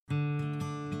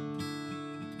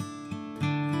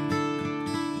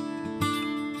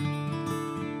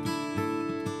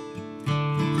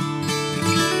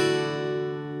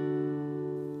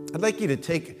I'd like you to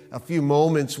take a few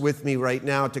moments with me right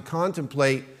now to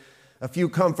contemplate a few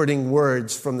comforting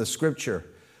words from the Scripture.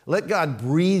 Let God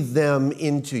breathe them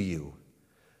into you.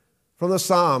 From the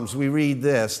Psalms, we read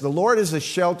this: "The Lord is a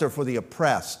shelter for the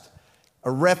oppressed, a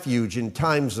refuge in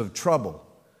times of trouble.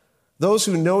 Those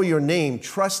who know your name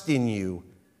trust in you,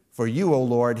 for you, O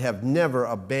Lord, have never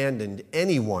abandoned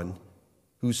anyone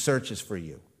who searches for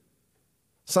you."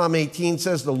 Psalm 18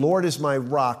 says, "The Lord is my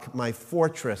rock, my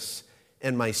fortress,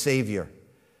 and my Savior.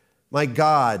 My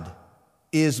God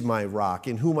is my rock,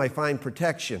 in whom I find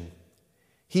protection.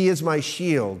 He is my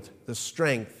shield, the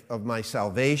strength of my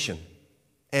salvation,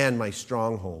 and my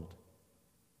stronghold."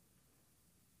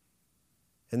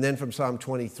 And then from Psalm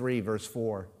 23, verse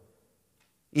 4,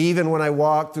 "Even when I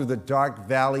walk through the dark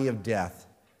valley of death,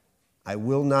 I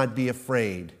will not be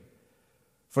afraid,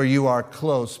 for you are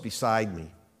close beside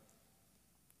me."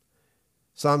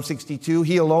 Psalm 62,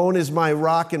 "He alone is my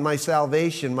rock and my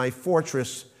salvation, my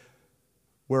fortress,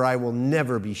 where I will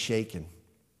never be shaken."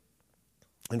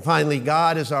 And finally,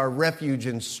 God is our refuge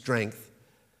and strength,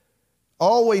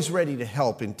 always ready to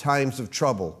help in times of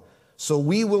trouble. So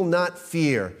we will not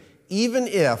fear, even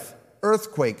if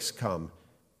earthquakes come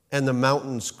and the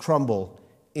mountains crumble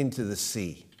into the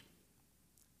sea.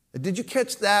 Did you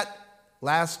catch that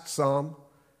last psalm?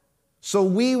 So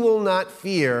we will not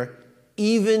fear,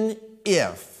 even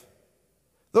if.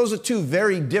 Those are two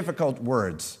very difficult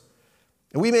words.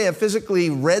 And we may have physically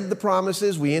read the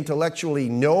promises, we intellectually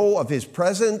know of his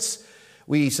presence,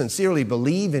 we sincerely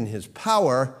believe in his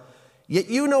power,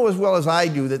 yet you know as well as I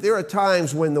do that there are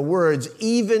times when the words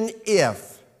 "even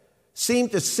if" seem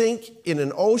to sink in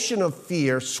an ocean of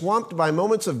fear, swamped by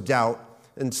moments of doubt,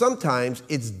 and sometimes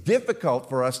it's difficult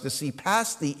for us to see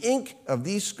past the ink of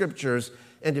these scriptures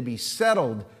and to be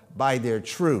settled by their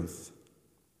truth.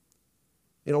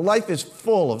 You know, life is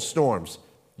full of storms.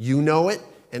 You know it,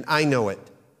 and I know it.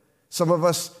 Some of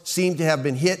us seem to have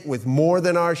been hit with more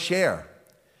than our share.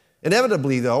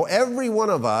 Inevitably, though, every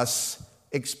one of us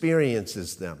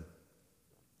experiences them.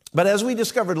 But as we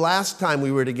discovered last time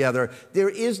we were together, there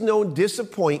is no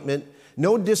disappointment,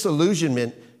 no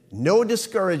disillusionment, no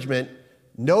discouragement,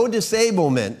 no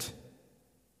disablement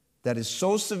that is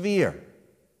so severe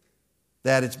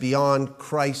that it's beyond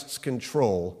Christ's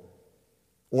control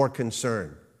or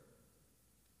concern.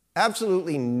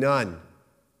 Absolutely none.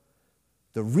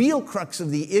 The real crux of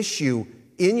the issue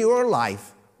in your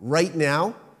life right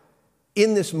now,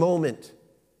 in this moment,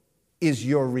 is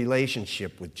your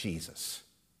relationship with Jesus.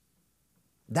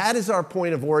 That is our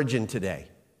point of origin today.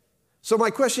 So my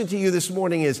question to you this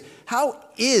morning is, how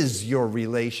is your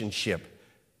relationship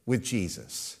with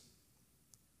Jesus?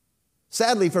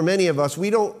 Sadly, for many of us, we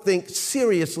don't think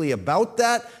seriously about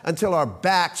that until our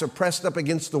backs are pressed up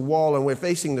against the wall and we're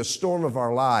facing the storm of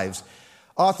our lives.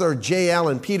 Author J.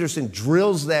 Allen Peterson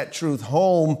drills that truth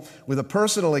home with a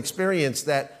personal experience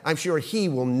that I'm sure he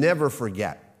will never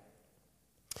forget.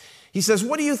 He says,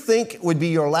 "What do you think would be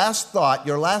your last thought,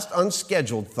 your last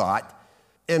unscheduled thought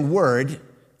and word,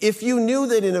 if you knew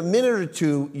that in a minute or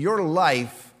two your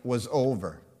life was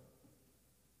over?"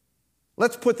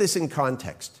 Let's put this in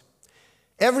context.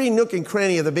 Every nook and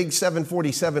cranny of the big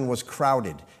 747 was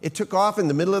crowded. It took off in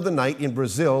the middle of the night in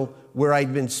Brazil, where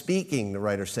I'd been speaking, the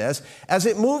writer says. As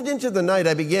it moved into the night,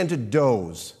 I began to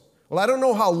doze. Well, I don't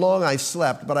know how long I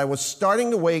slept, but I was starting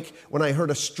to wake when I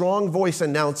heard a strong voice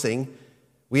announcing,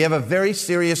 "We have a very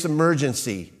serious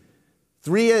emergency."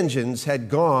 3 engines had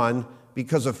gone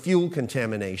because of fuel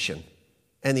contamination,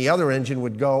 and the other engine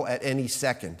would go at any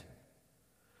second.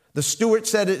 The steward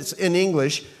said it in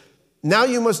English, "Now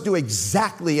you must do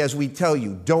exactly as we tell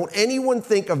you. Don't anyone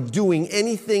think of doing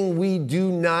anything we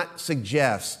do not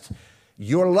suggest.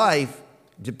 Your life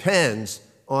depends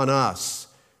on us.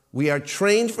 We are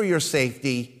trained for your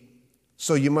safety,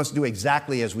 so you must do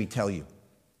exactly as we tell you."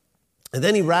 And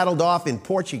then he rattled off in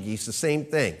Portuguese the same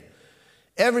thing.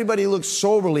 Everybody looked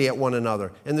soberly at one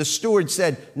another, and the steward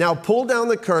said, "Now pull down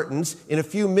the curtains. In a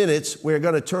few minutes, we're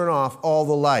going to turn off all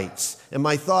the lights." And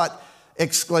my thought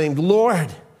exclaimed,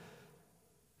 "Lord!"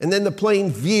 And then the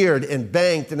plane veered and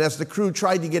banked, and as the crew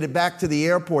tried to get it back to the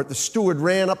airport, the steward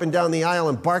ran up and down the aisle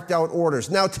and barked out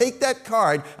orders. "Now take that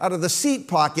card out of the seat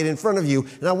pocket in front of you,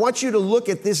 and I want you to look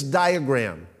at this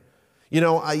diagram." You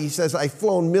know, he says, "I've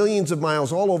flown millions of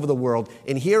miles all over the world,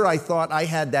 and here I thought I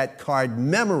had that card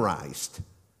memorized.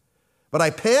 But I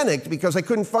panicked because I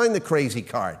couldn't find the crazy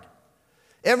card."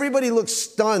 Everybody looked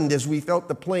stunned as we felt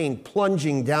the plane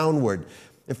plunging downward.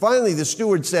 And finally, the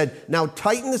steward said, "Now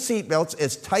tighten the seatbelts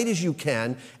as tight as you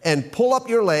can and pull up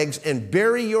your legs and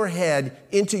bury your head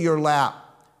into your lap."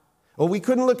 Well, we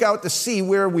couldn't look out to see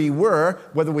where we were,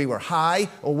 whether we were high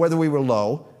or whether we were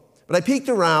low. But I peeked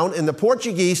around, and the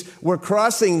Portuguese were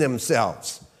crossing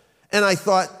themselves. And I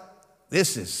thought,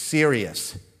 this is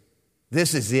serious.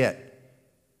 This is it.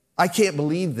 I can't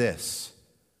believe this.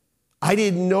 I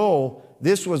didn't know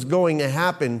this was going to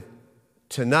happen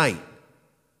tonight.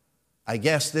 I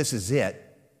guess this is it.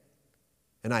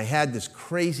 And I had this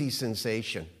crazy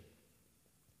sensation.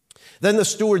 Then the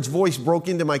steward's voice broke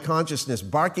into my consciousness,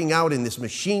 barking out in this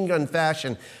machine gun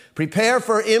fashion, "Prepare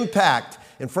for impact."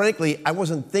 And frankly, I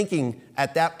wasn't thinking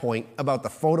at that point about the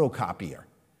photocopier.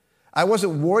 I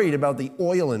wasn't worried about the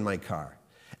oil in my car.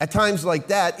 At times like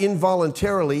that,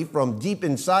 involuntarily, from deep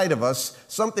inside of us,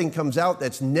 something comes out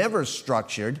that's never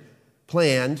structured,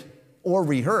 planned, or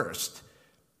rehearsed.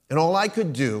 And all I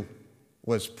could do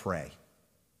was pray.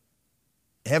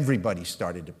 Everybody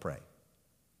started to pray.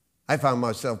 I found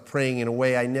myself praying in a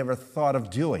way I never thought of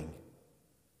doing.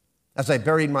 As I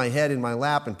buried my head in my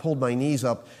lap and pulled my knees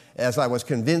up, as I was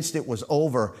convinced it was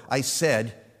over, I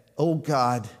said, "Oh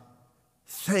God,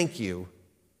 thank you.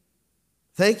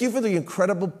 Thank you for the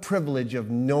incredible privilege of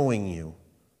knowing you."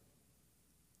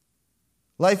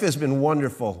 Life has been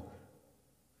wonderful.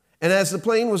 And as the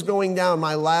plane was going down,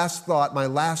 my last thought, my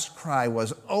last cry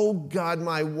was, "Oh God,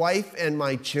 my wife and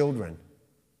my children."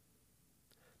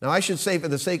 Now, I should say, for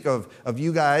the sake of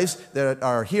you guys that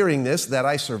are hearing this, that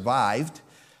I survived.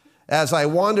 As I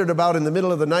wandered about in the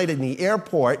middle of the night in the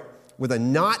airport with a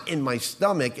knot in my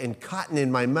stomach and cotton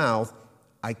in my mouth,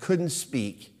 I couldn't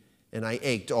speak, and I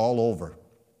ached all over.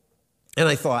 And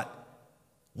I thought,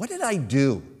 what did I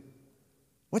do?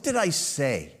 What did I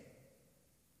say?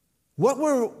 What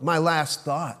were my last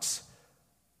thoughts?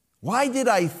 Why did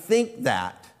I think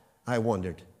that? I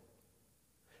wondered.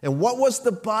 And what was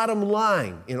the bottom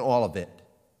line in all of it?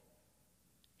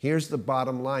 Here's the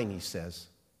bottom line, he says.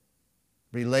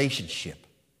 Relationship.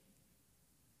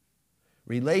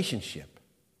 Relationship.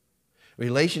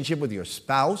 Relationship with your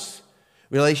spouse,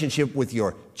 relationship with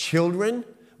your children,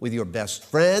 with your best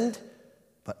friend,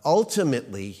 but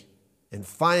ultimately and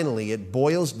finally it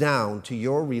boils down to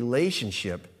your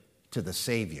relationship to the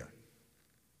Savior.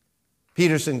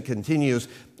 Peterson continues,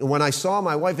 "When I saw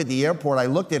my wife at the airport, I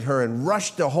looked at her and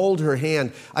rushed to hold her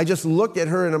hand. I just looked at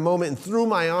her in a moment and threw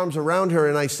my arms around her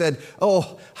and I said,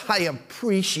 'Oh, I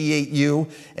appreciate you.'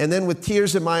 And then with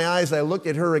tears in my eyes, I looked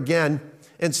at her again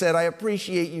and said, 'I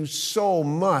appreciate you so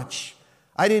much.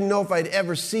 I didn't know if I'd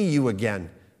ever see you again.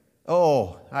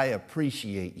 Oh, I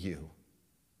appreciate you.'"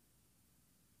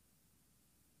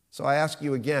 So I ask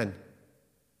you again,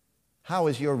 how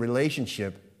is your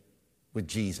relationship with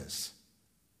Jesus?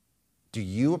 Do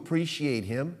you appreciate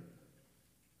him?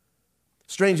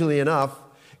 Strangely enough,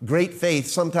 great faith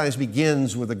sometimes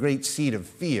begins with a great seed of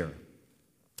fear.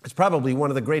 It's probably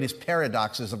one of the greatest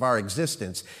paradoxes of our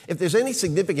existence. If there's any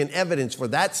significant evidence for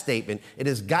that statement, it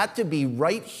has got to be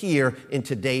right here in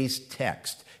today's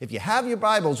text. If you have your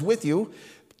Bibles with you,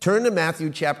 turn to Matthew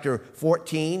chapter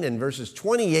 14 and verses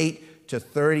 28 to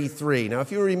 33. Now,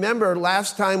 if you remember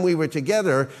last time we were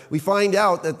together, we find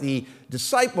out that the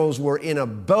disciples were in a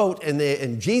boat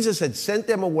and Jesus had sent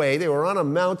them away. They were on a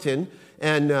mountain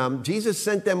and Jesus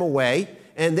sent them away.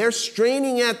 And they're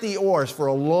straining at the oars for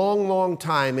a long, long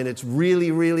time, and it's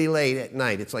really, really late at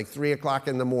night. It's like 3 o'clock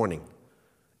in the morning.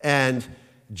 And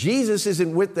Jesus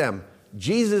isn't with them.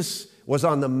 Jesus was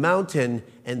on the mountain,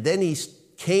 and then he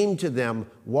came to them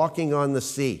walking on the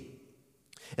sea.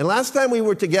 And last time we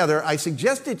were together, I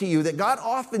suggested to you that God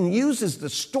often uses the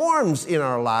storms in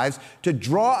our lives to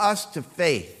draw us to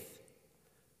faith.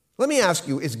 Let me ask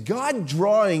you, is God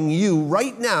drawing you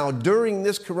right now during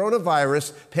this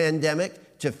coronavirus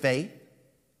pandemic to faith?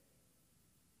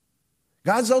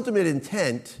 God's ultimate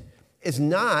intent is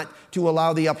not to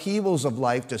allow the upheavals of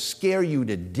life to scare you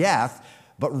to death,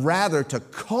 but rather to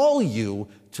call you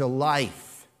to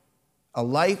life, a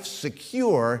life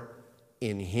secure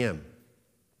in him.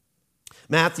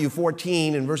 Matthew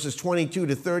 14 and verses 22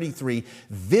 to 33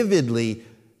 vividly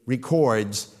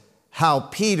records how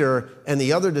Peter and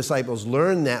the other disciples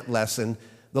learned that lesson,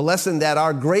 the lesson that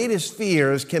our greatest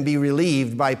fears can be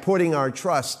relieved by putting our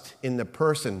trust in the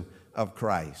person of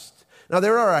Christ. Now,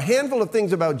 there are a handful of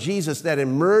things about Jesus that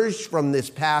emerged from this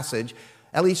passage,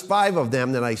 at least 5 of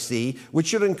them that I see, which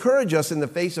should encourage us in the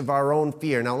face of our own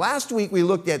fear. Now, last week we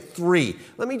looked at 3.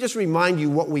 Let me just remind you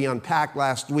what we unpacked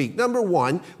last week. Number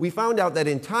 1, we found out that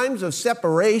in times of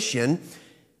separation,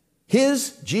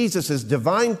 Jesus'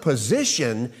 divine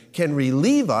position can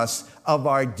relieve us of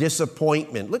our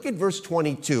disappointment. Look at verse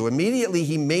 22. Immediately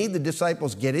he made the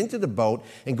disciples get into the boat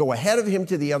and go ahead of him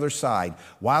to the other side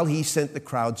while he sent the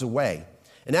crowds away.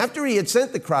 And after he had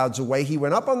sent the crowds away, he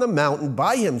went up on the mountain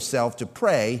by himself to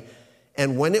pray.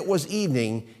 And when it was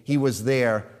evening, he was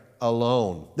there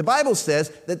alone. The Bible says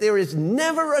that there is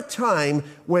never a time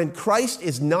when Christ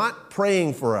is not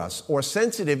praying for us or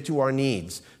sensitive to our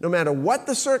needs, no matter what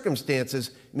the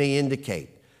circumstances may indicate.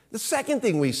 The second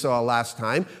thing we saw last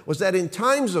time was that in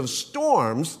times of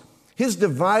storms, his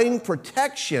divine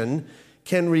protection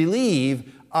can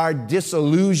relieve our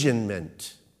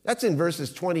disillusionment. That's in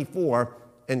verses 24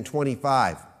 and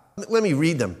 25. Let me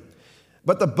read them.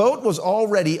 But the boat was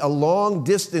already a long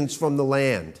distance from the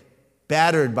land,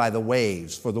 battered by the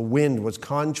waves, for the wind was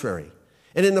contrary.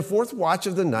 And in the fourth watch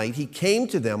of the night, he came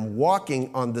to them walking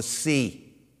on the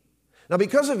sea. Now,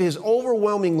 because of his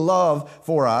overwhelming love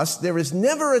for us, there is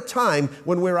never a time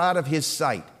when we're out of his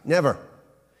sight. Never.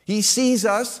 He sees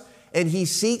us and he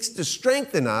seeks to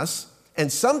strengthen us,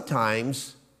 and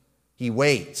sometimes he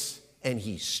waits and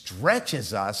he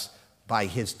stretches us by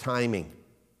his timing.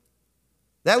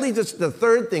 That leads us to the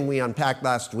third thing we unpacked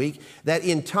last week, that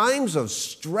in times of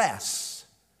stress,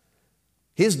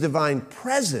 his divine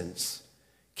presence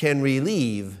can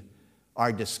relieve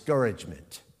our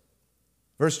discouragement.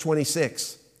 Verse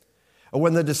 26,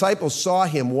 when the disciples saw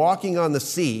him walking on the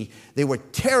sea, they were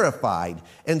terrified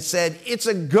and said, "It's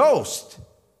a ghost!"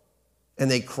 And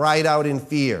they cried out in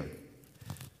fear.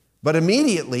 But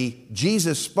immediately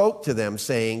Jesus spoke to them,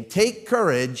 saying, "Take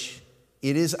courage,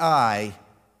 it is I.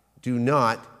 Do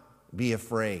not be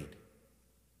afraid."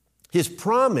 His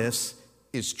promise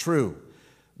is true,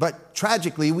 but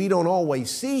tragically, we don't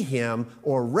always see him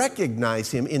or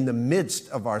recognize him in the midst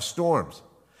of our storms.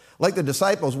 Like the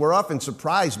disciples, we're often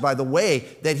surprised by the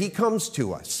way that he comes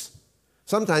to us.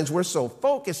 Sometimes we're so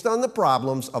focused on the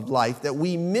problems of life that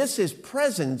we miss his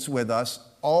presence with us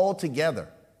altogether.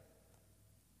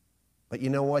 But you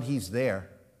know what? He's there.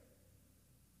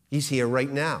 He's here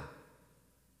right now.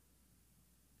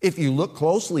 If you look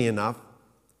closely enough,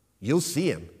 you'll see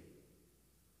him.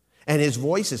 And his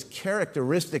voice is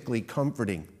characteristically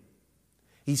comforting.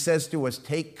 He says to us,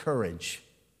 "Take courage.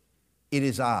 It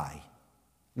is I."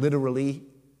 Literally,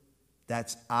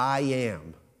 that's I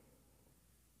am.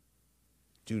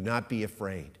 Do not be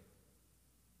afraid.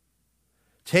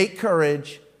 Take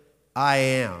courage. I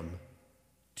am.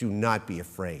 Do not be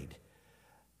afraid.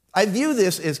 I view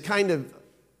this as kind of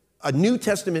a New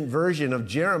Testament version of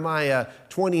Jeremiah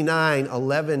 29,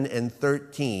 11, and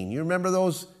 13. You remember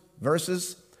those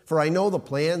verses? "For I know the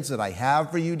plans that I have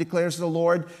for you, declares the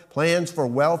Lord, plans for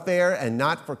welfare and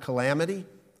not for calamity,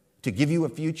 to give you a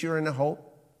future and a hope.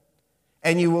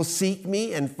 And you will seek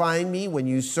me and find me when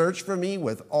you search for me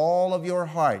with all of your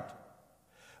heart."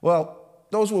 Well,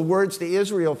 those were words to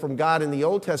Israel from God in the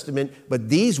Old Testament, but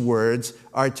these words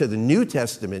are to the New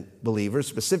Testament believers,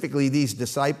 specifically these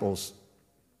disciples.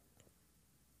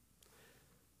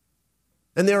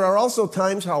 And there are also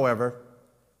times, however,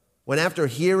 when after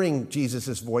hearing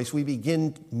Jesus' voice, we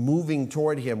begin moving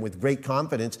toward him with great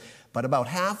confidence, but about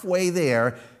halfway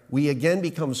there, we again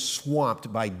become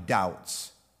swamped by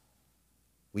doubts.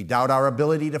 We doubt our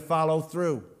ability to follow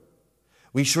through.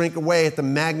 We shrink away at the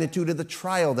magnitude of the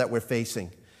trial that we're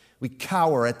facing. We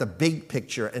cower at the big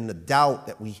picture and the doubt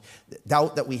that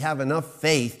we have enough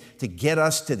faith to get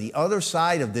us to the other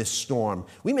side of this storm.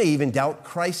 We may even doubt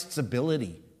Christ's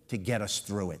ability to get us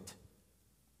through it.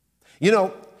 You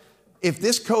know, if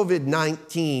this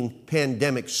COVID-19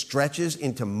 pandemic stretches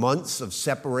into months of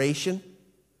separation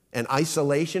and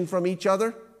isolation from each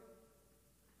other,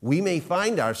 we may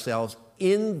find ourselves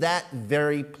in that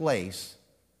very place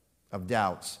of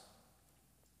doubts.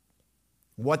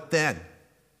 What then?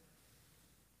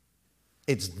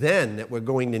 It's then that we're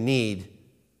going to need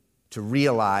to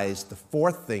realize the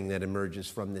fourth thing that emerges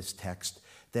from this text,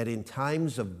 that in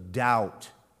times of doubt,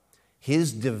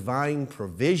 his divine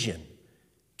provision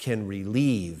can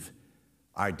relieve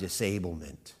our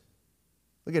disablement.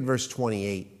 Look at verse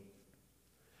 28.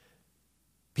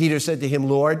 Peter said to him,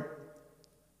 "Lord,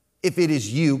 if it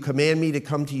is you, command me to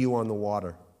come to you on the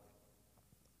water."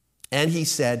 And he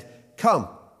said, "Come."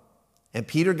 And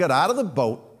Peter got out of the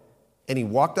boat, and he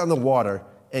walked on the water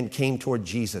and came toward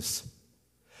Jesus.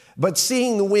 But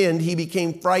seeing the wind, he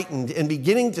became frightened, and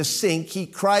beginning to sink, he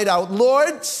cried out,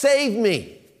 "Lord, save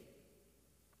me."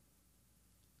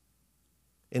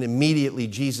 And immediately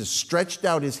Jesus stretched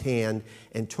out his hand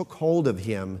and took hold of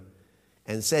him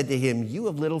and said to him, "You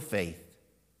of little faith,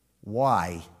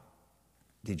 why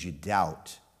did you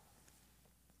doubt?"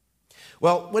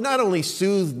 Well, we're not only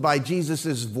soothed by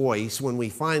Jesus' voice when we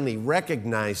finally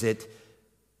recognize it,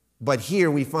 but here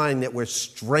we find that we're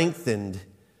strengthened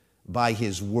by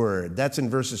his word. That's in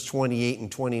verses 28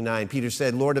 and 29. Peter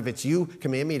said, "Lord, if it's you,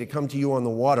 command me to come to you on the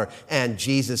water." And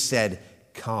Jesus said,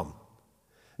 "Come."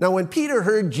 Now, when Peter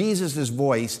heard Jesus'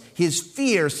 voice, his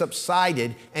fear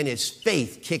subsided and his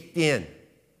faith kicked in.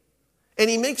 And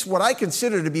he makes what I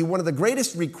consider to be one of the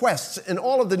greatest requests in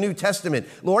all of the New Testament.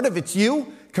 Lord, if it's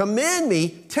you, command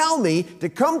me, tell me to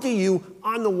come to you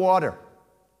on the water.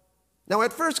 Now,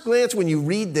 at first glance, when you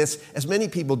read this, as many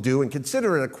people do, and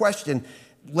consider it a question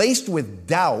laced with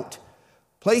doubt,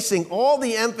 placing all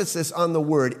the emphasis on the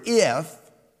word if,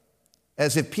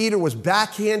 as if Peter was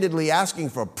backhandedly asking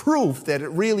for proof that it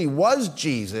really was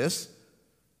Jesus,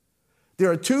 there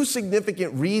are two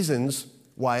significant reasons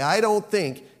why I don't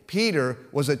think Peter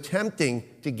was attempting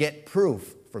to get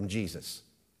proof from Jesus.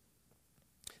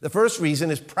 The first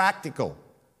reason is practical.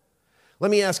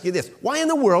 Let me ask you this. Why in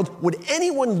the world would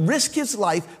anyone risk his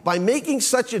life by making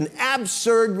such an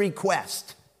absurd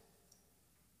request?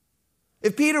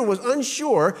 If Peter was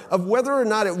unsure of whether or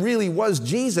not it really was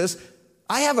Jesus,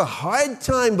 I have a hard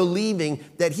time believing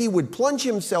that he would plunge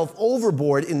himself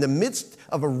overboard in the midst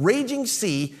of a raging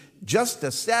sea just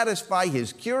to satisfy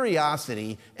his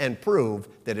curiosity and prove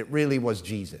that it really was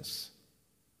Jesus.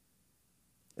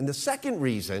 And the second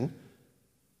reason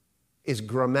is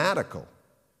grammatical.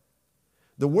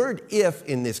 The word if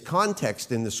in this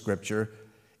context in the scripture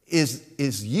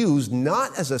is used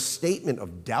not as a statement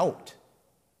of doubt,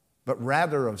 but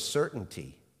rather of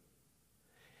certainty.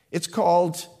 It's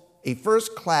called a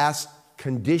first-class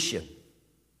condition.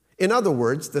 In other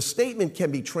words, the statement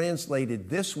can be translated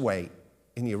this way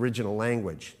in the original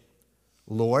language.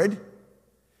 Lord,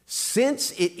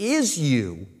 since it is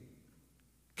you,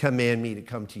 command me to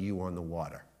come to you on the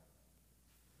water.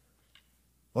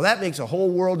 Well, that makes a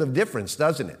whole world of difference,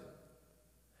 doesn't it?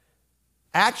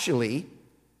 Actually,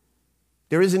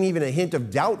 there isn't even a hint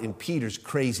of doubt in Peter's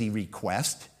crazy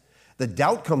request. The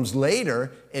doubt comes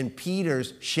later in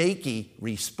Peter's shaky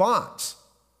response.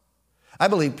 I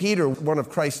believe Peter, one of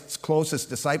Christ's closest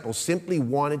disciples, simply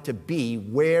wanted to be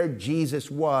where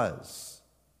Jesus was.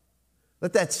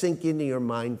 Let that sink into your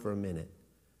mind for a minute.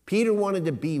 Peter wanted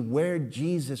to be where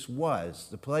Jesus was,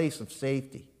 the place of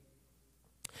safety.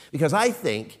 Because I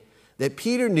think that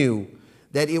Peter knew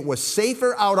that it was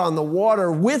safer out on the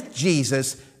water with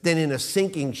Jesus than in a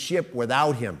sinking ship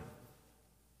without him.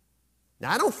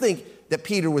 Now, I don't think that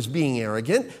Peter was being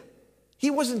arrogant.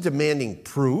 He wasn't demanding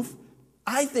proof.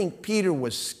 I think Peter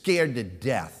was scared to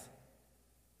death.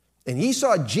 And he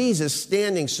saw Jesus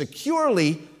standing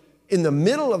securely in the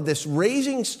middle of this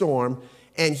raging storm,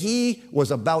 and he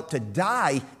was about to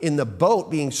die in the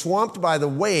boat being swamped by the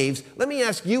waves. Let me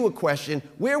ask you a question.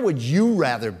 Where would you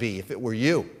rather be if it were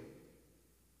you?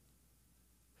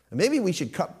 And maybe we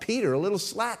should cut Peter a little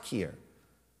slack here.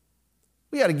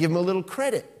 We ought to give him a little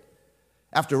credit.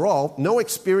 After all, no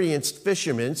experienced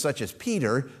fisherman such as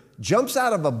Peter jumps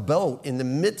out of a boat in the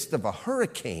midst of a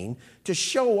hurricane to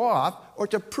show off or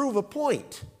to prove a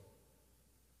point.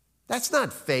 That's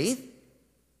not faith.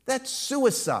 That's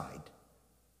suicide.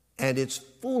 And it's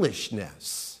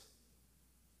foolishness.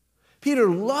 Peter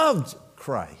loved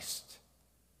Christ.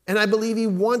 And I believe he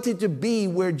wanted to be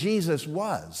where Jesus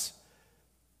was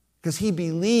because he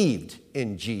believed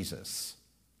in Jesus.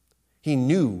 He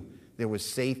knew there was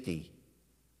safety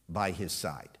by his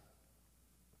side.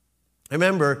 I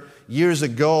remember years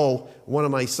ago, one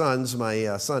of my sons,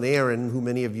 my son Aaron, who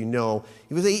many of you know,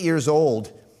 he was 8 years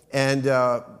old, and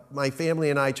my family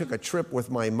and I took a trip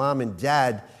with my mom and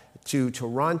dad to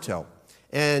Toronto.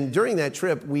 And during that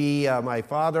trip, we, my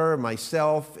father,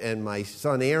 myself, and my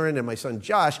son Aaron, and my son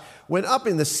Josh, went up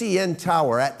in the CN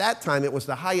Tower. At that time, it was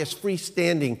the highest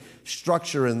freestanding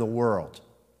structure in the world.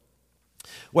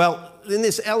 Well, in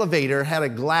this elevator had a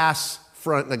glass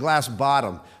front and a glass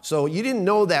bottom. So you didn't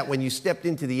know that when you stepped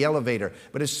into the elevator.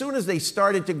 But as soon as they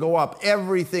started to go up,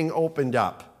 everything opened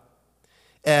up.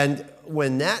 And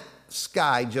when that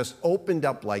sky just opened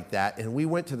up like that, and we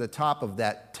went to the top of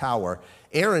that tower,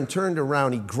 Aaron turned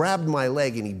around, he grabbed my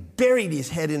leg, and he buried his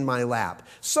head in my lap.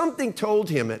 Something told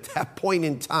him at that point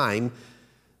in time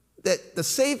that the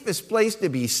safest place to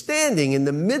be standing in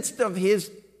the midst of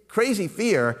his crazy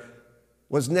fear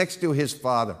was next to his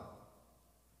father.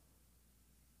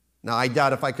 Now, I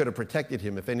doubt if I could have protected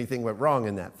him if anything went wrong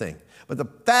in that thing. But the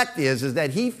fact is that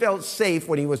he felt safe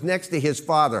when he was next to his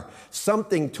father.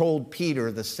 Something told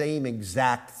Peter the same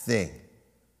exact thing.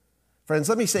 Friends,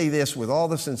 let me say this with all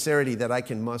the sincerity that I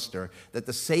can muster, that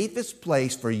the safest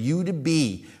place for you to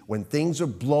be when things are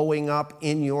blowing up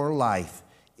in your life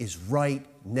is right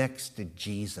next to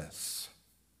Jesus.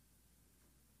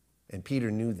 And Peter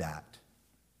knew that.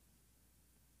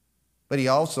 But he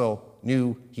also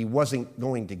knew he wasn't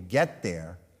going to get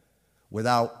there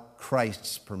without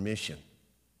Christ's permission.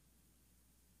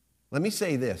 Let me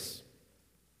say this,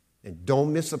 and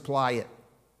don't misapply it.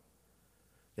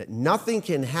 that nothing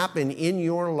can happen in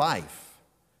your life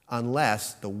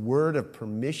unless the word of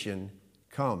permission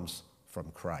comes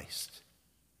from Christ.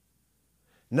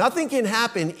 Nothing can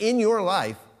happen in your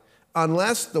life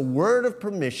unless the word of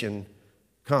permission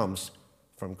comes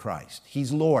from Christ.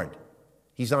 He's Lord.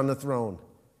 He's on the throne.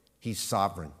 He's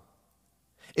sovereign.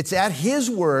 It's at His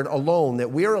word alone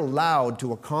that we're allowed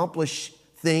to accomplish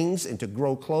things and to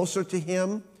grow closer to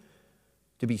Him,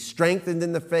 to be strengthened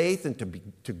in the faith and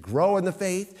to grow in the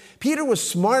faith. Peter was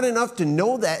smart enough to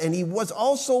know that, and he was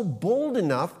also bold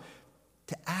enough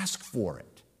to ask for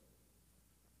it.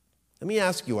 Let me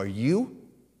ask you, are you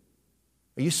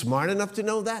smart enough to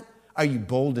know that? Are you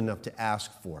bold enough to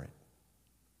ask for it?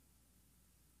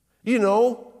 You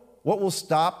know what will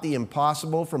stop the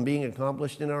impossible from being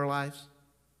accomplished in our lives?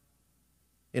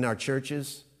 In our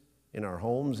churches, in our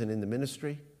homes, and in the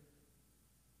ministry?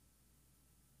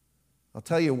 I'll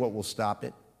tell you what will stop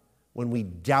it: when we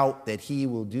doubt that He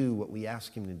will do what we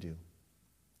ask Him to do.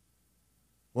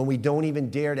 When we don't even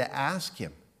dare to ask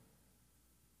Him.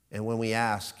 And when we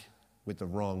ask with the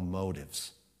wrong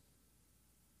motives.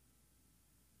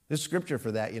 There's scripture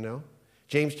for that, you know.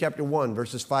 James chapter 1,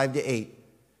 verses 5 to 8.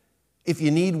 If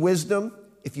you need wisdom,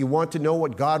 if you want to know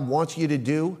what God wants you to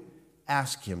do,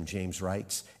 ask Him, James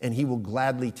writes, and He will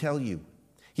gladly tell you.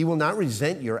 He will not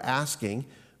resent your asking,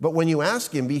 but when you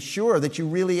ask Him, be sure that you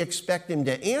really expect Him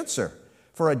to answer.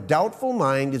 For a doubtful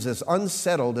mind is as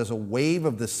unsettled as a wave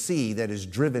of the sea that is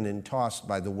driven and tossed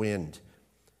by the wind.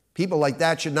 People like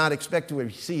that should not expect to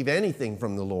receive anything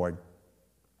from the Lord.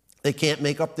 They can't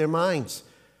make up their minds.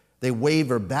 They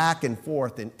waver back and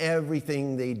forth in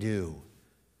everything they do.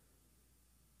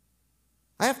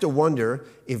 I have to wonder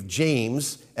if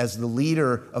James, as the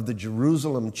leader of the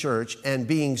Jerusalem church and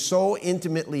being so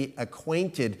intimately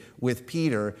acquainted with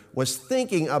Peter, was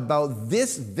thinking about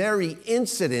this very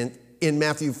incident in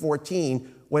Matthew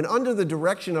 14 when, under the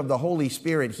direction of the Holy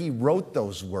Spirit, he wrote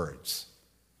those words.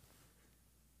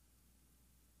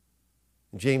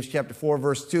 In James chapter 4,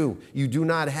 verse 2, you do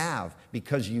not have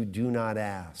because you do not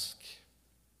ask.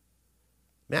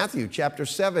 Matthew chapter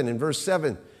 7 and verse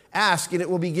 7, ask and it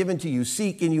will be given to you.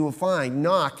 Seek and you will find.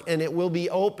 Knock and it will be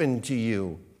opened to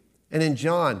you. And in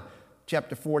John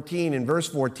chapter 14 and verse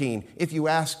 14, if you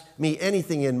ask me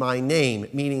anything in my name,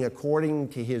 meaning according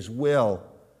to His will,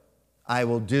 I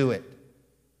will do it.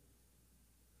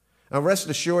 Now rest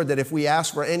assured that if we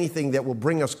ask for anything that will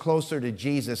bring us closer to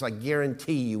Jesus, I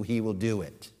guarantee you He will do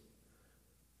it.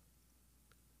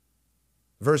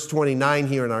 Verse 29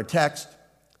 here in our text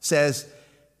says,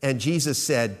 and Jesus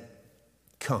said,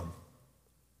 come.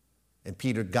 And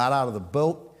Peter got out of the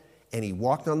boat and he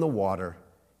walked on the water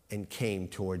and came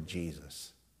toward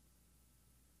Jesus.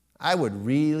 I would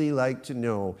really like to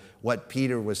know what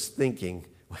Peter was thinking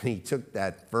when he took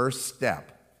that first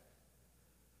step.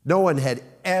 No one had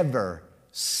ever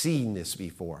seen this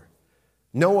before.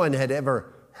 No one had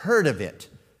ever heard of it,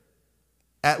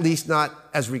 at least not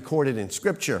as recorded in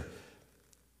Scripture.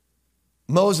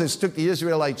 Moses took the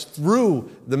Israelites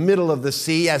through the middle of the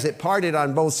sea as it parted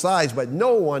on both sides, but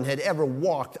no one had ever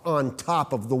walked on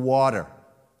top of the water.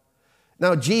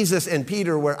 Now, Jesus and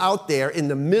Peter were out there in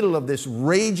the middle of this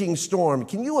raging storm.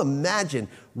 Can you imagine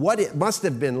what it must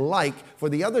have been like for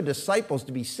the other disciples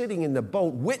to be sitting in the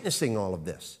boat witnessing all of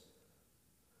this?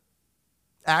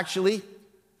 Actually,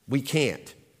 we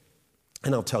can't.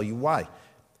 And I'll tell you why.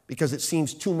 Because it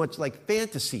seems too much like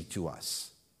fantasy to us.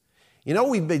 You know,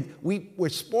 we're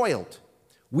spoiled.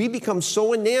 We become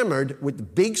so enamored with the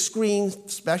big screen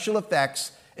special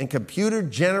effects and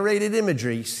computer-generated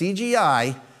imagery,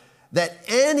 CGI, that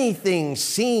anything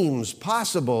seems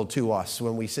possible to us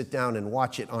when we sit down and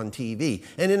watch it on TV.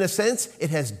 And in a sense,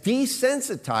 it has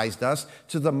desensitized us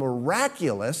to the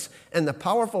miraculous and the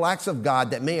powerful acts of God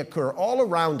that may occur all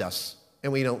around us,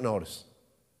 and we don't notice.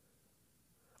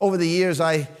 Over the years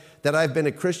that I've been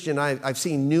a Christian, I've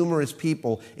seen numerous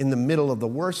people in the middle of the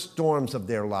worst storms of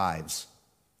their lives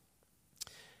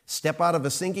step out of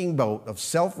a sinking boat of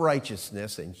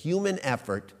self-righteousness and human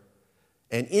effort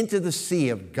and into the sea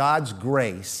of God's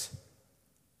grace.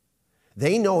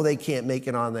 They know they can't make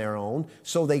it on their own,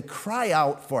 so they cry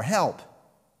out for help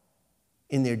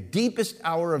in their deepest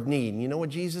hour of need. And you know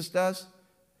what Jesus does?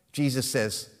 Jesus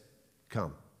says,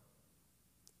 come.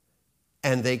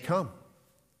 And they come.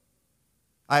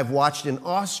 I've watched in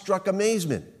awestruck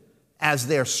amazement as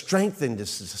they're strengthened,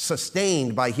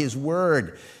 sustained by His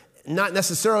word, not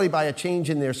necessarily by a change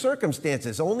in their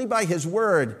circumstances, only by His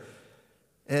word.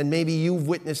 And maybe you've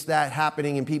witnessed that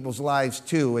happening in people's lives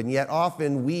too, and yet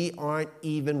often we aren't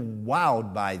even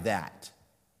wowed by that.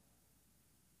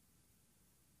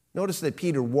 Notice that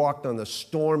Peter walked on the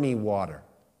stormy water.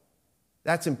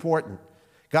 That's important.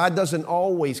 God doesn't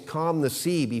always calm the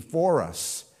sea before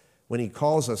us when he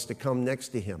calls us to come next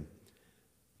to him.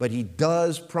 But he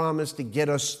does promise to get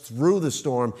us through the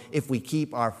storm if we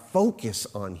keep our focus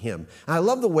on him. And I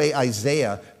love the way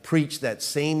Isaiah preached that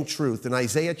same truth. In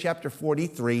Isaiah chapter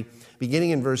 43,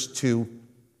 beginning in verse 2,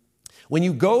 when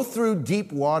you go through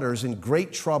deep waters and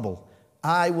great trouble,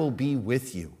 I will be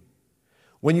with you.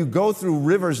 When you go through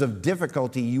rivers of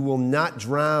difficulty, you will not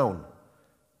drown.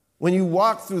 When you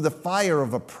walk through the fire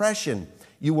of oppression,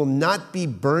 you will not be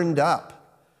burned up.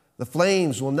 The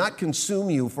flames will not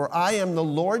consume you, for I am the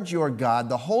Lord your God,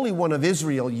 the Holy One of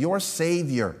Israel, your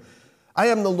Savior. I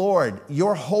am the Lord,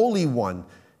 your Holy One,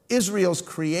 Israel's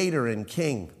Creator and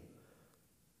King.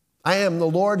 I am the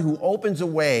Lord who opens a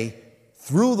way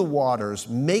through the waters,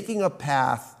 making a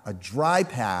path, a dry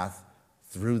path,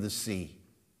 through the sea.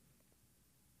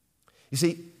 You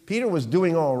see, Peter was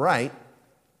doing all right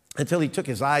until he took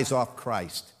his eyes off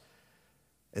Christ.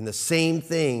 And the same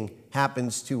thing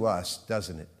happens to us,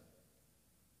 doesn't it?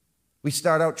 We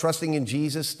start out trusting in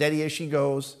Jesus, steady as she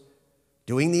goes,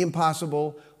 doing the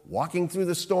impossible, walking through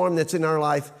the storm that's in our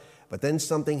life, but then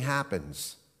something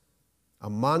happens. A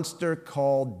monster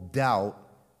called doubt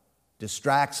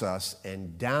distracts us,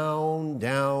 and down,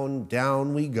 down,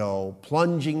 down we go,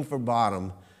 plunging for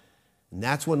bottom. And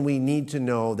that's when we need to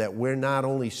know that we're not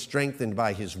only strengthened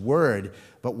by his word,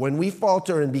 but when we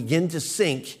falter and begin to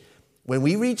sink, when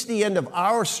we reach the end of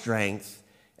our strength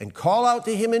and call out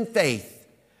to him in faith,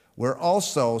 we're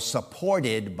also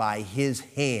supported by his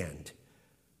hand.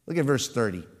 Look at verse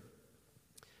 30.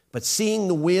 But seeing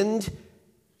the wind,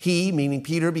 he, meaning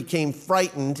Peter, became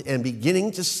frightened, and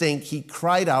beginning to sink, he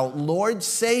cried out, Lord,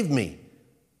 save me.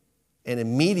 And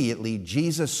immediately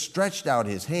Jesus stretched out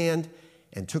his hand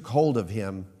and took hold of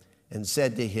him and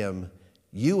said to him,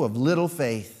 you of little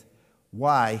faith,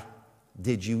 why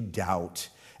did you doubt?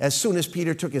 As soon as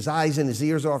Peter took his eyes and his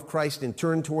ears off Christ and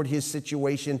turned toward his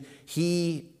situation,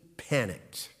 he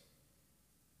panicked.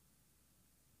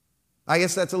 I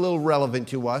guess that's a little relevant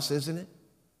to us, isn't it?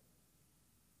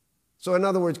 So in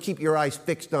other words, keep your eyes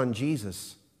fixed on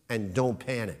Jesus and don't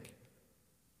panic.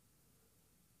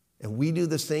 And we do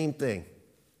the same thing.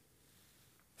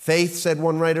 Faith, said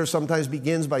one writer, sometimes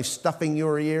begins by stuffing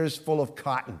your ears full of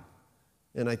cotton.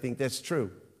 And I think that's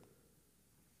true.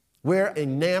 We're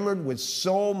enamored with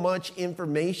so much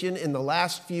information in the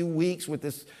last few weeks with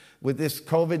this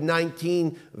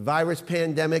COVID-19 virus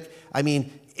pandemic. I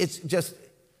mean, it's just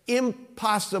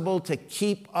impossible to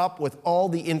keep up with all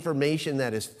the information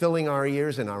that is filling our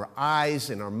ears and our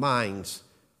eyes and our minds.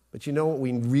 But you know what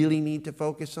we really need to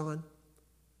focus on?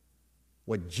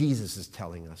 What Jesus is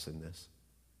telling us in this.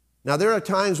 Now, there are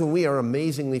times when we are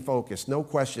amazingly focused, no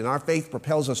question. Our faith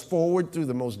propels us forward through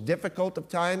the most difficult of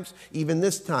times, even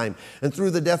this time, and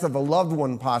through the death of a loved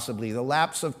one possibly, the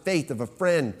lapse of faith of a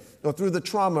friend, or through the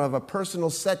trauma of a personal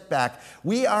setback.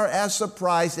 We are as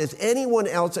surprised as anyone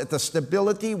else at the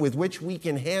stability with which we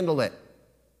can handle it.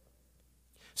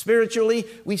 Spiritually,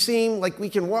 we seem like we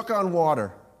can walk on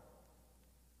water.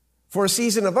 For a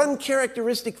season of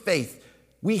uncharacteristic faith,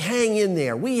 we hang in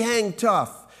there, we hang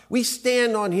tough. We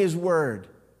stand on his word.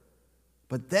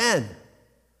 But then,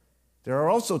 there are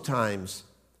also times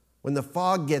when the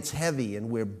fog gets heavy and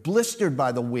we're blistered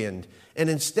by the wind, and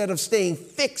instead of staying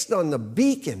fixed on the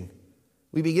beacon,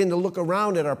 we begin to look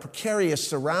around at our precarious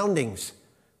surroundings.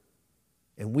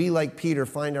 And we, like Peter,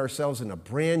 find ourselves in a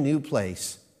brand new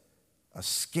place, a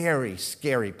scary,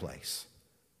 scary place.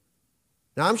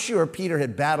 Now, I'm sure Peter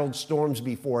had battled storms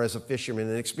before as a fisherman,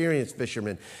 an experienced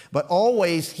fisherman, but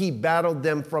always he battled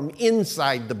them from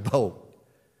inside the boat.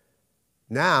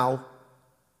 Now,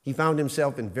 he found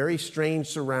himself in very strange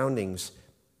surroundings.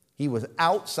 He was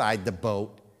outside the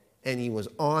boat, and he was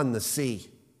on the sea.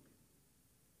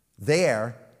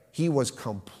 There, he was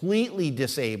completely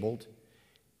disabled.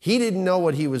 He didn't know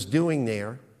what he was doing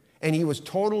there. And he was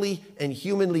totally and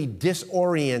humanly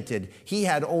disoriented. He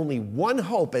had only one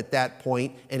hope at that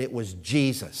point, and it was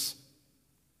Jesus.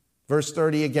 Verse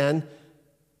 30 again.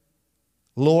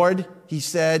 Lord, he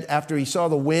said, after he saw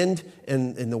the wind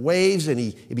and the waves, and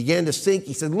he began to sink,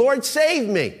 he said, Lord, save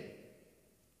me.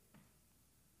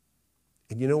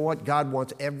 And you know what? God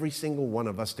wants every single one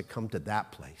of us to come to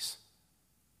that place.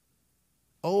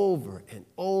 Over and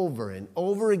over and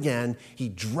over again, he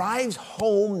drives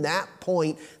home that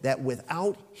point that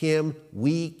without him,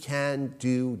 we can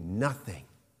do nothing.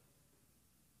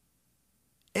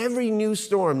 Every new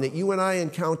storm that you and I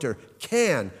encounter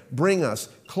can bring us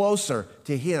closer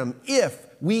to him if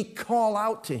we call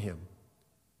out to him.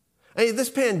 I mean,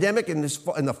 this pandemic and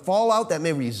the fallout that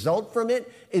may result from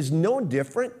it is no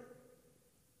different.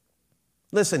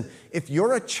 Listen, if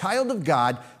you're a child of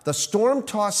God, the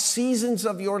storm-tossed seasons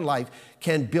of your life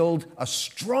can build a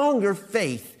stronger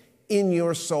faith in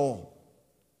your soul.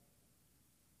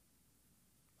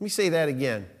 Let me say that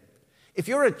again. If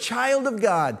you're a child of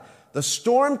God, the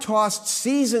storm-tossed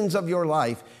seasons of your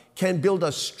life can build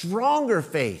a stronger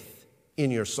faith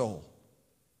in your soul.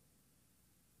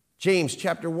 James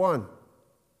chapter 1,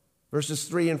 verses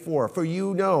 3 and 4. For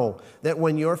you know that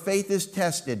when your faith is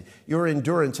tested, your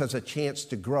endurance has a chance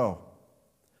to grow.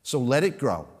 So let it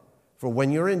grow. For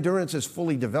when your endurance is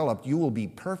fully developed, you will be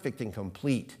perfect and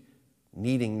complete,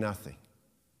 needing nothing.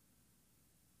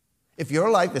 If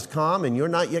your life is calm and you're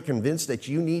not yet convinced that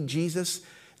you need Jesus,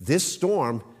 this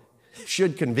storm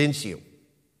should convince you.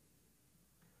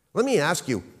 Let me ask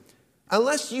you,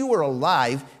 unless you were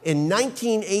alive in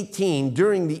 1918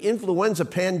 during the influenza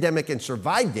pandemic and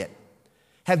survived it,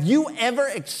 have you ever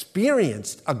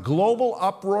experienced a global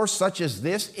uproar such as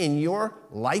this in your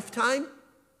lifetime?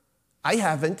 I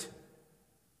haven't.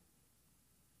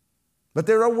 But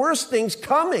there are worse things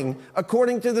coming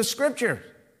according to the Scripture.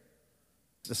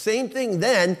 It's the same thing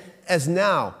then as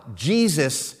now.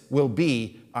 Jesus will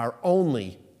be our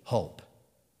only hope.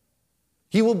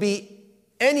 He will be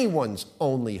anyone's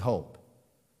only hope.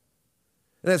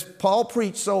 And as Paul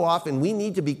preached so often, we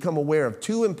need to become aware of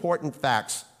two important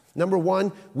facts. Number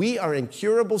one, we are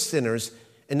incurable sinners.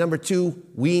 And number two,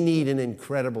 we need an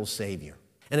incredible Savior.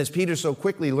 And as Peter so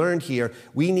quickly learned here,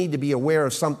 we need to be aware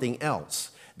of something else.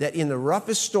 That in the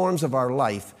roughest storms of our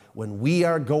life, when we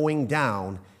are going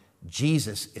down,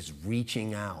 Jesus is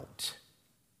reaching out.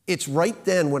 It's right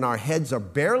then when our heads are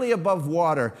barely above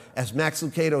water, as Max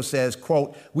Lucado says,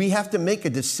 quote, we have to make a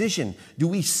decision. Do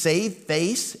we save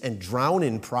face and drown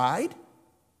in pride?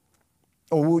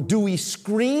 Or do we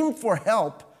scream for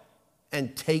help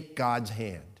and take God's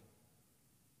hand?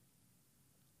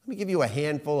 Let me give you a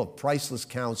handful of priceless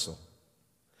counsel.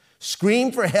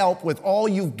 Scream for help with all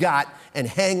you've got and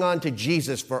hang on to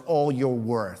Jesus for all you're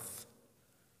worth.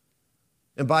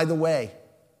 And by the way,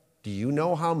 do you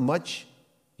know how much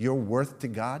you're worth to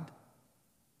God?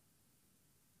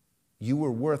 You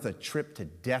were worth a trip to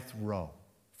death row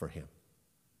for him.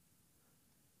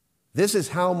 This is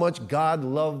how much God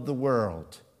loved the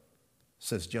world,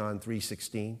 says John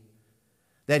 3:16,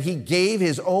 that he gave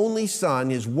his only son,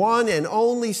 his one and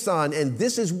only son, and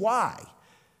this is why.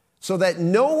 So that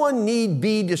no one need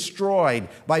be destroyed.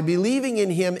 By believing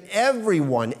in him,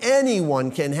 everyone,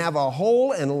 anyone can have a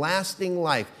whole and lasting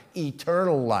life,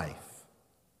 eternal life.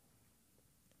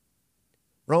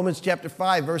 Romans chapter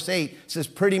 5, verse 8 says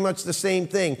pretty much the same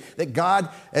thing, that God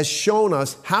has shown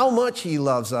us how much he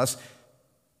loves us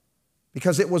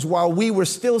because it was while we were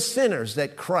still sinners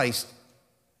that Christ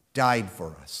died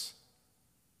for us.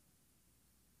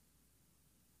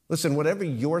 Listen, whatever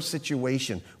your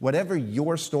situation, whatever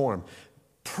your storm,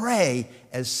 pray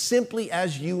as simply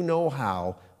as you know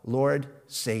how, Lord,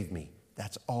 save me.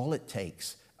 That's all it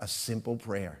takes, a simple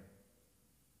prayer.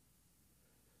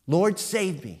 Lord,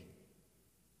 save me.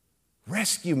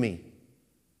 Rescue me.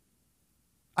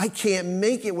 I can't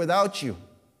make it without you.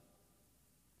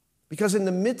 Because in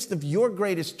the midst of your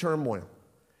greatest turmoil,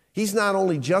 he's not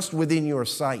only just within your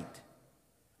sight,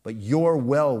 but you're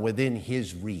well within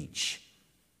his reach.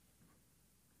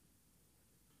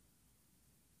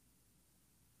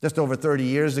 Just over 30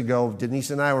 years ago, Denise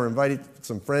and I were invited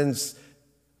some friends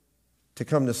to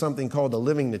come to something called the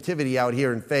Living Nativity out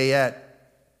here in Fayette,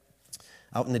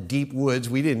 out in the deep woods.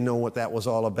 We didn't know what that was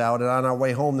all about. And on our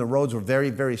way home, the roads were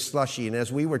very, very slushy. And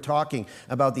as we were talking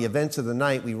about the events of the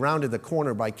night, we rounded the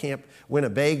corner by Camp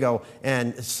Winnebago,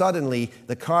 and suddenly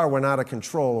the car went out of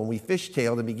control, and we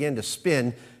fishtailed and began to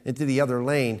spin into the other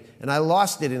lane. And I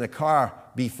lost it in a car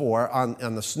before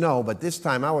on the snow, but this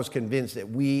time I was convinced that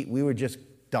we were just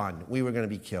done. We were going to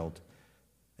be killed.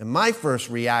 And my first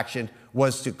reaction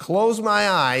was to close my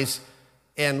eyes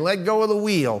and let go of the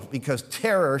wheel because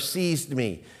terror seized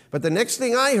me. But the next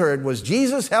thing I heard was,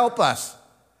 Jesus, help us.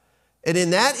 And in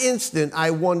that instant,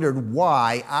 I wondered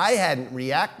why I hadn't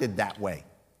reacted that way.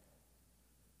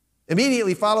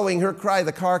 Immediately following her cry,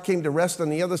 the car came to rest on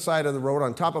the other side of the road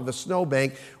on top of a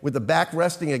snowbank with the back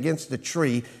resting against a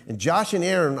tree. And Josh and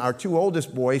Aaron, our two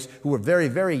oldest boys, who were very,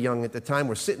 very young at the time,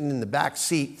 were sitting in the back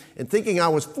seat. And thinking I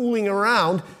was fooling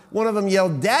around, one of them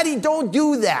yelled, Daddy, don't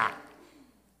do that.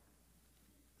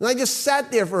 And I just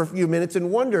sat there for a few minutes and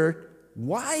wondered,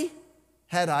 why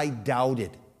had I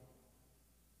doubted?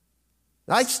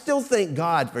 I still thank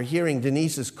God for hearing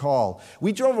Denise's call.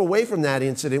 We drove away from that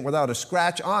incident without a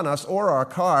scratch on us or our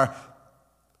car.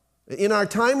 In our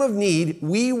time of need,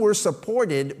 we were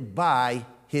supported by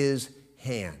his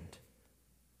hand.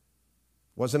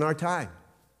 Wasn't our time.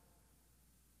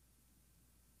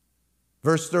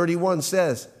 Verse 31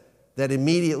 says that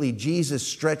immediately Jesus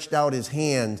stretched out his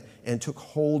hand and took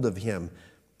hold of him.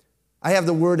 I have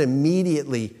the word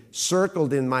immediately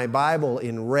circled in my Bible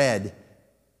in red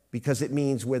because it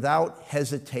means without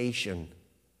hesitation.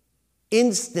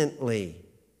 Instantly,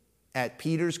 at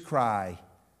Peter's cry,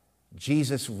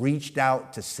 Jesus reached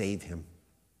out to save him.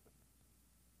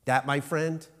 That, my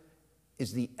friend,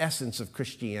 is the essence of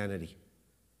Christianity.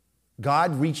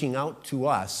 God reaching out to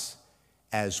us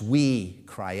as we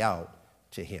cry out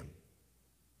to him.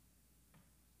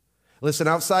 Listen,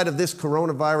 outside of this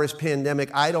coronavirus pandemic,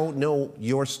 I don't know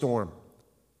your storm,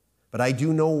 but I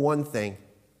do know one thing.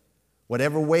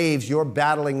 Whatever waves you're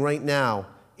battling right now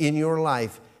in your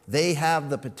life, they have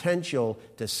the potential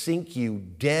to sink you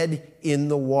dead in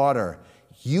the water.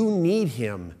 You need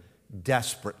him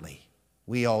desperately.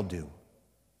 We all do.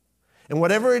 And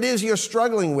whatever it is you're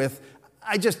struggling with,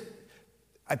 I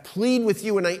plead with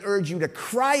you and I urge you to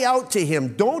cry out to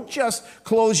him. Don't just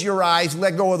close your eyes,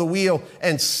 let go of the wheel,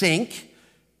 and sink.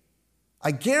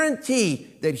 I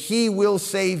guarantee that he will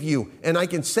save you. And I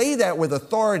can say that with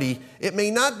authority. It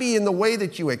may not be in the way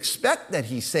that you expect that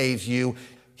he saves you.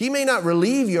 He may not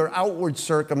relieve your outward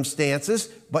circumstances,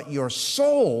 but your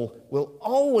soul will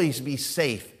always be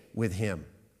safe with him.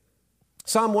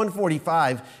 Psalm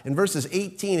 145 in verses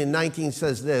 18 and 19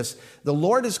 says this, "The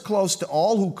Lord is close to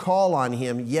all who call on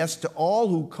him, yes, to all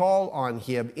who call on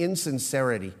him in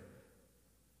sincerity.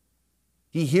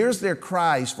 He hears their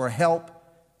cries for help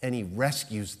and he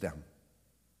rescues them."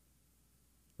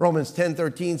 Romans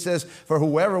 10:13 says, "For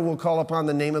whoever will call upon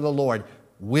the name of the Lord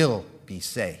will be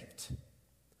saved."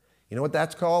 You know what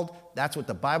that's called? That's what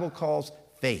the Bible calls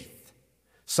faith.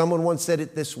 Someone once said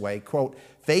it this way, quote,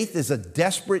 "Faith is a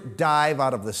desperate dive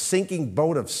out of the sinking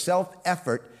boat of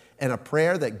self-effort and a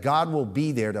prayer that God will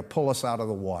be there to pull us out of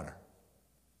the water."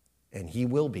 And he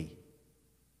will be.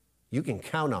 You can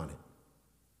count on it.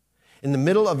 In the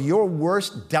middle of your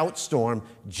worst doubt storm,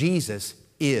 Jesus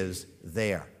is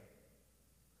there.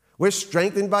 We're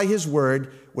strengthened by his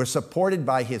word, we're supported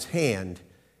by his hand,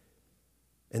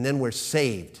 and then we're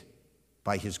saved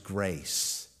by his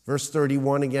grace. Verse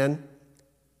 31 again.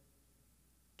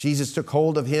 Jesus took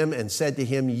hold of him and said to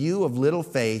him, "You of little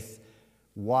faith,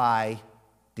 why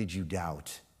did you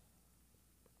doubt?"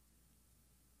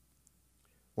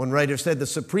 One writer said, "The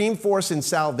supreme force in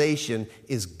salvation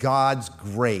is God's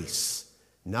grace,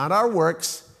 not our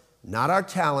works, not our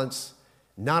talents,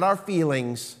 not our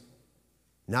feelings,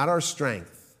 not our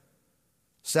strength.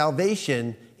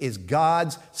 Salvation is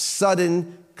God's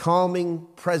sudden, calming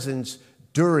presence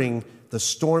during the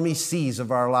stormy seas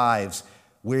of our lives,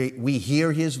 where we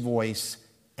hear his voice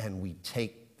and we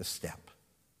take the step.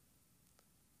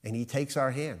 And he takes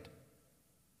our hand.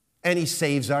 And he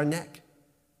saves our neck.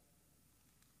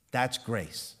 That's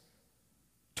grace.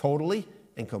 Totally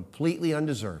and completely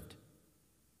undeserved.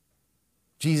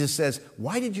 Jesus says,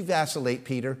 "Why did you vacillate,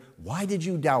 Peter? Why did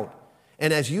you doubt?"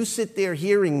 And as you sit there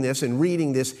hearing this and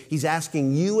reading this, he's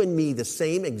asking you and me the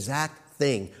same exact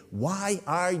thing. Why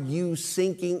are you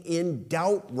sinking in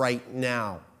doubt right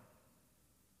now?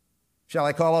 Shall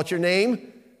I call out your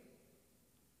name?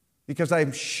 Because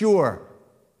I'm sure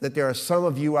that there are some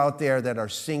of you out there that are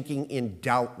sinking in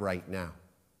doubt right now.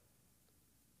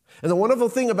 And the wonderful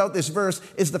thing about this verse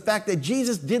is the fact that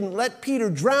Jesus didn't let Peter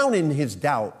drown in his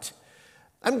doubt.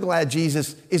 I'm glad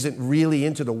Jesus isn't really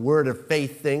into the word of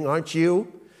faith thing, aren't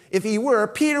you? If he were,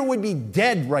 Peter would be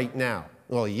dead right now.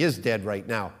 Well, he is dead right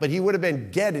now, but he would have been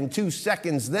dead in 2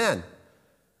 seconds then.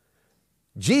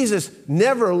 Jesus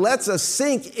never lets us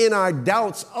sink in our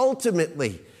doubts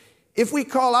ultimately. If we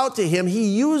call out to him, he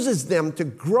uses them to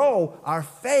grow our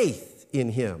faith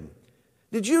in him.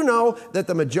 Did you know that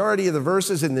the majority of the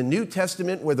verses in the New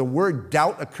Testament where the word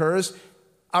doubt occurs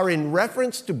are in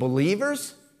reference to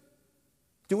believers?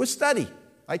 Do a study.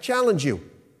 I challenge you.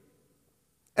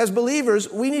 As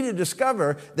believers, we need to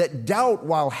discover that doubt,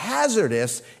 while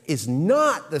hazardous, is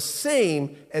not the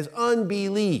same as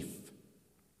unbelief.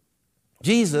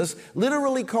 Jesus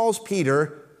literally calls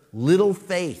Peter little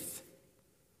faith.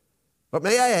 But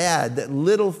may I add that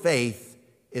little faith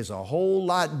is a whole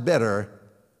lot better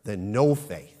than no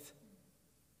faith.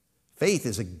 Faith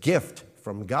is a gift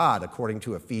from God, according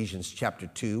to Ephesians chapter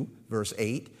 2, verse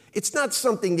 8. It's not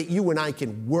something that you and I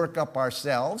can work up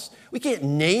ourselves. We can't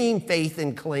name faith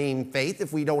and claim faith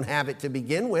if we don't have it to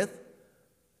begin with.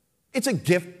 It's a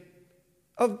gift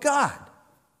of God,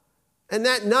 and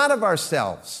that not of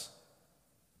ourselves.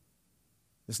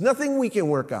 There's nothing we can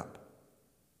work up.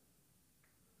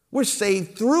 We're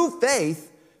saved through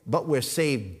faith, but we're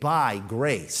saved by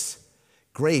grace.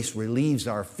 Grace relieves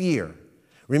our fear.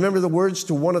 Remember the words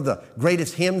to one of the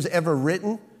greatest hymns ever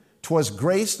written? 'Twas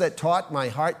grace that taught my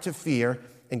heart to fear,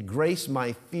 and grace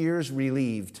my fears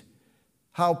relieved.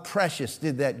 How precious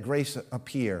did that grace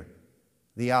appear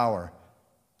the hour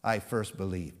I first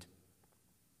believed.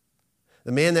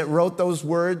 The man that wrote those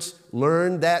words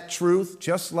learned that truth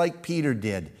just like Peter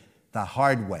did, the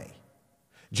hard way.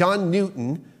 John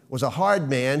Newton was a hard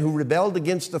man who rebelled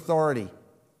against authority.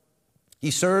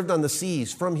 He served on the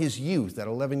seas from his youth. At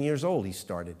 11 years old, he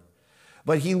started.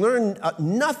 But he learned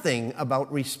nothing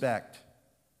about respect.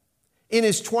 In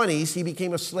his 20s, he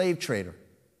became a slave trader.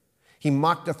 He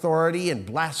mocked authority and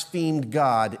blasphemed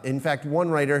God. In fact, one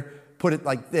writer put it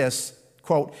like this,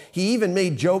 quote, he even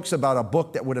made jokes about a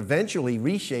book that would eventually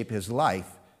reshape his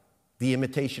life, The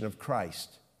Imitation of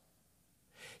Christ.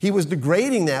 He was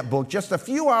degrading that book just a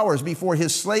few hours before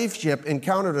his slave ship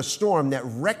encountered a storm that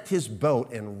wrecked his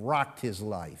boat and rocked his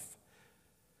life.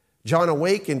 John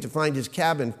awakened to find his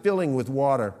cabin filling with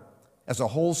water as the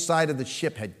whole side of the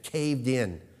ship had caved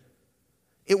in.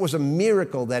 It was a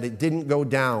miracle that it didn't go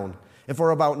down. And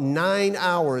for about 9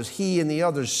 hours, he and the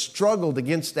others struggled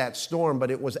against that storm,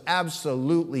 but it was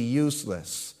absolutely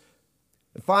useless.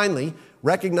 And finally,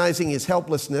 recognizing his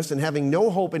helplessness and having no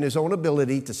hope in his own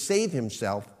ability to save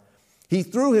himself, he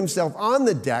threw himself on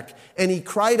the deck and he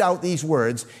cried out these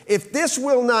words, "If this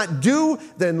will not do,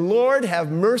 then Lord,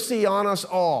 have mercy on us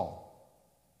all."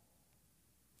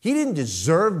 He didn't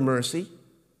deserve mercy.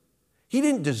 He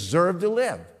didn't deserve to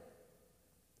live.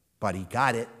 But he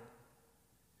got it.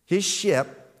 His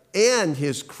ship and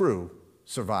his crew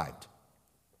survived.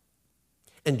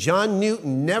 And John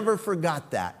Newton never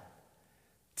forgot that.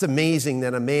 It's amazing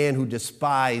that a man who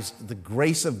despised the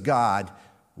grace of God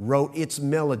wrote its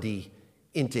melody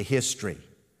into history.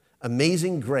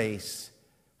 Amazing grace,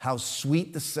 how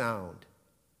sweet the sound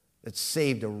that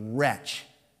saved a wretch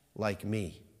like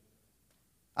me.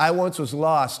 I once was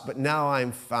lost, but now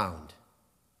I'm found.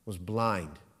 Was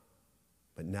blind,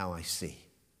 but now I see.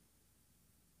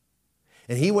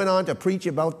 And he went on to preach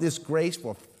about this grace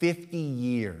for 50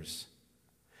 years.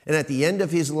 And at the end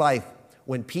of his life,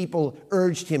 when people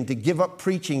urged him to give up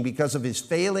preaching because of his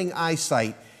failing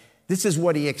eyesight, this is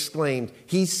what he exclaimed.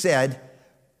 He said,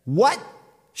 "What?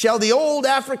 Shall the old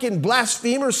African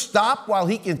blasphemer stop while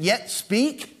he can yet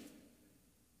speak?"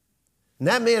 And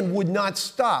that man would not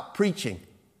stop preaching.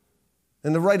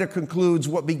 And the writer concludes,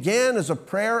 what began as a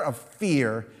prayer of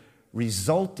fear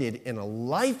resulted in a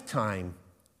lifetime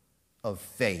of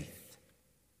faith.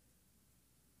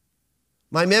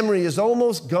 "My memory is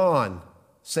almost gone,"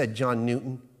 said John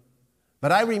Newton,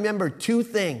 "but I remember two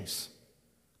things.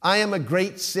 I am a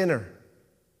great sinner,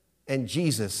 and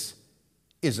Jesus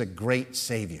is a great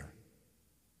Savior."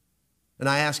 And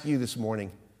I ask you this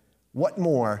morning, what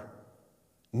more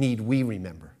need we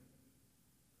remember?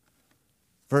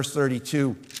 Verse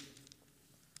 32,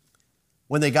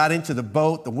 when they got into the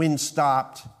boat, the wind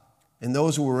stopped, and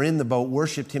those who were in the boat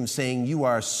worshiped him, saying, "You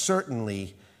are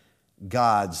certainly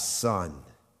God's Son."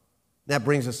 That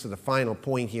brings us to the final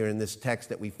point here in this text,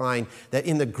 that we find that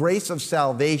in the grace of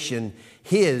salvation,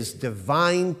 his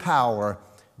divine power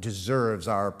deserves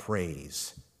our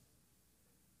praise.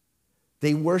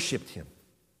 They worshiped him.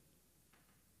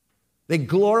 They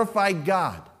glorified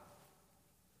God,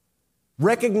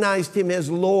 recognized him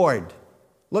as Lord.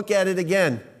 Look at it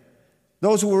again.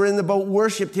 Those who were in the boat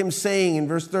worshiped him, saying in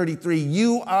verse 33,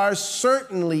 "You are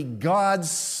certainly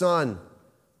God's Son."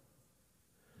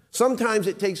 Sometimes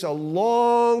it takes a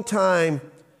long time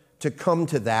to come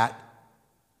to that.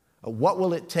 What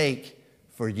will it take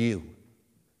for you?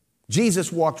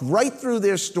 Jesus walked right through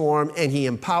their storm, and he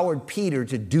empowered Peter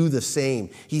to do the same.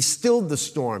 He stilled the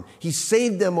storm. He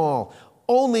saved them all.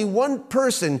 Only one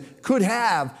person could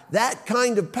have that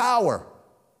kind of power,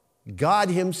 God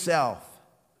himself.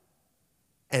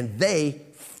 And they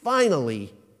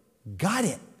finally got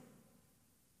it.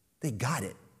 They got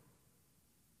it.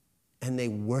 And they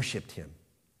worshiped him.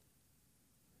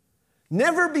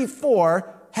 Never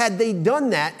before had they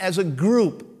done that as a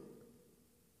group.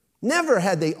 Never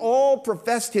had they all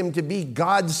professed him to be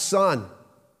God's Son.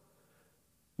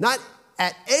 Not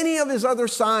at any of his other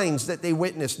signs that they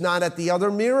witnessed, not at the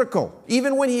other miracle.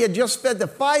 Even when he had just fed the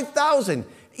 5,000,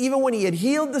 even when he had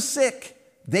healed the sick,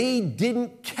 they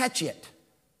didn't catch it.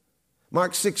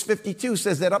 Mark 6:52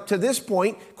 says that up to this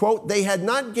point, quote, "they had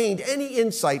not gained any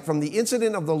insight from the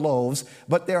incident of the loaves,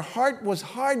 but their heart was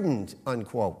hardened,"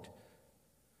 unquote.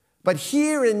 But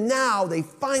here and now, they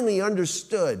finally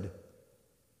understood.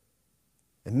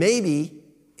 And maybe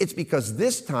it's because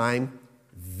this time,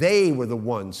 they were the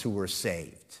ones who were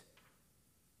saved.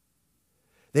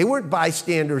 They weren't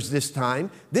bystanders this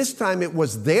time. This time it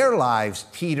was their lives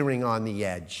teetering on the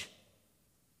edge.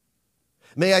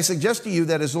 May I suggest to you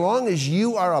that as long as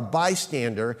you are a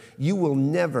bystander, you will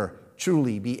never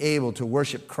truly be able to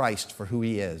worship Christ for who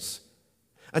he is.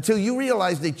 Until you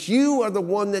realize that you are the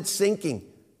one that's sinking,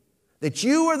 that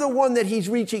you are the one that he's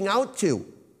reaching out to.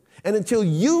 And until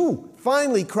you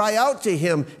finally cry out to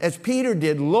him, as Peter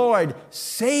did, Lord,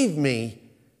 save me.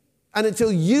 And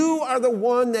until you are the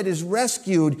one that is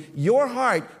rescued, your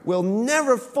heart will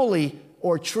never fully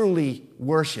or truly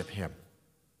worship him.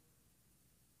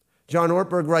 John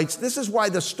Ortberg writes, this is why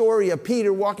the story of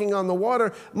Peter walking on the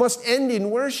water must end in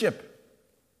worship.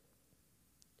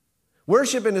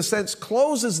 Worship, in a sense,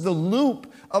 closes the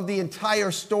loop of the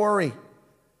entire story.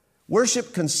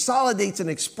 Worship consolidates and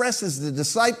expresses the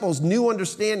disciples' new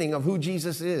understanding of who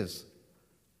Jesus is.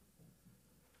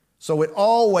 So it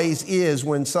always is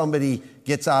when somebody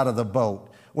gets out of the boat.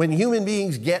 When human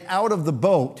beings get out of the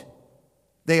boat,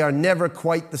 they are never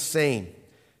quite the same.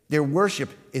 Their worship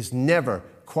is never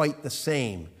quite the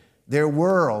same. Their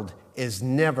world is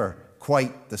never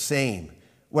quite the same.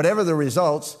 Whatever the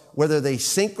results, whether they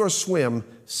sink or swim,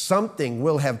 something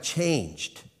will have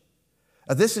changed.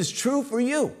 This is true for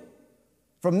you.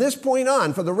 From this point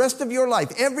on, for the rest of your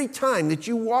life, every time that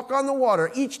you walk on the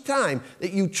water, each time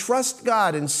that you trust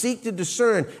God and seek to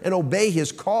discern and obey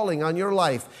his calling on your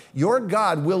life, your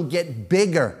God will get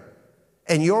bigger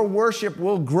and your worship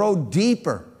will grow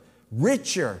deeper,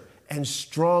 richer, and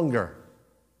stronger.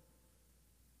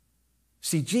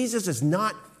 See, Jesus is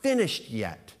not finished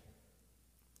yet.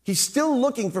 He's still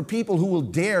looking for people who will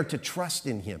dare to trust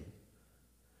in him.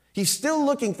 He's still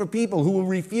looking for people who will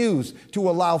refuse to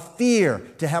allow fear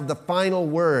to have the final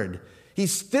word.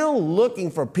 He's still looking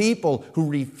for people who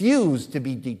refuse to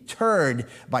be deterred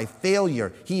by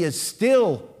failure. He is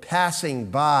still passing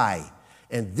by.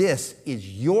 And this is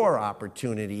your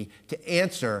opportunity to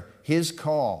answer his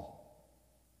call.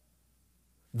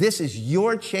 This is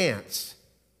your chance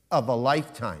of a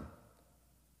lifetime.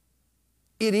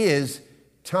 It is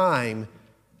time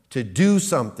to do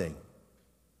something.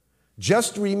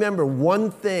 Just remember one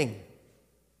thing.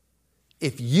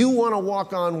 If you want to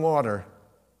walk on water,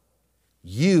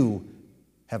 you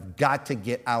have got to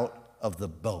get out of the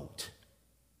boat.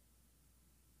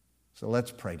 So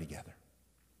let's pray together.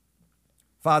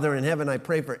 Father in heaven, I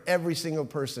pray for every single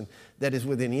person that is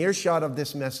within earshot of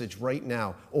this message right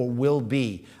now or will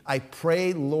be. I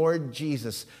pray, Lord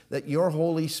Jesus, that your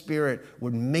Holy Spirit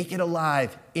would make it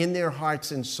alive in their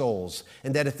hearts and souls,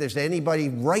 and that if there's anybody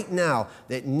right now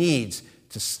that needs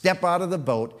to step out of the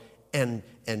boat and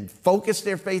focus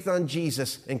their faith on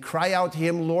Jesus and cry out to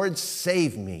him, Lord,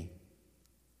 save me,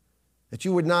 that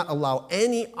you would not allow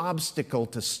any obstacle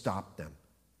to stop them.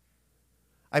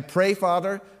 I pray,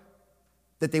 Father,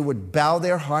 that they would bow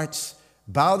their hearts,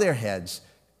 bow their heads,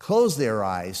 close their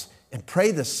eyes, and pray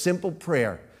the simple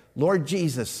prayer, Lord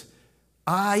Jesus,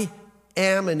 I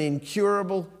am an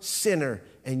incurable sinner,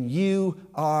 and you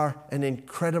are an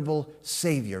incredible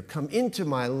Savior. Come into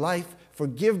my life,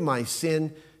 forgive my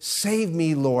sin, save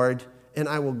me, Lord, and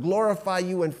I will glorify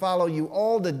you and follow you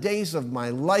all the days of my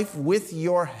life with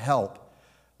your help.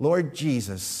 Lord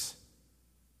Jesus,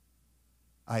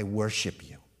 I worship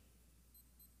you.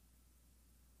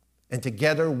 And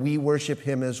together we worship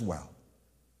him as well.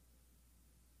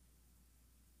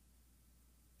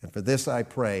 And for this I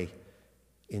pray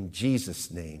in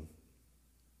Jesus' name,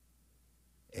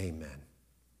 amen.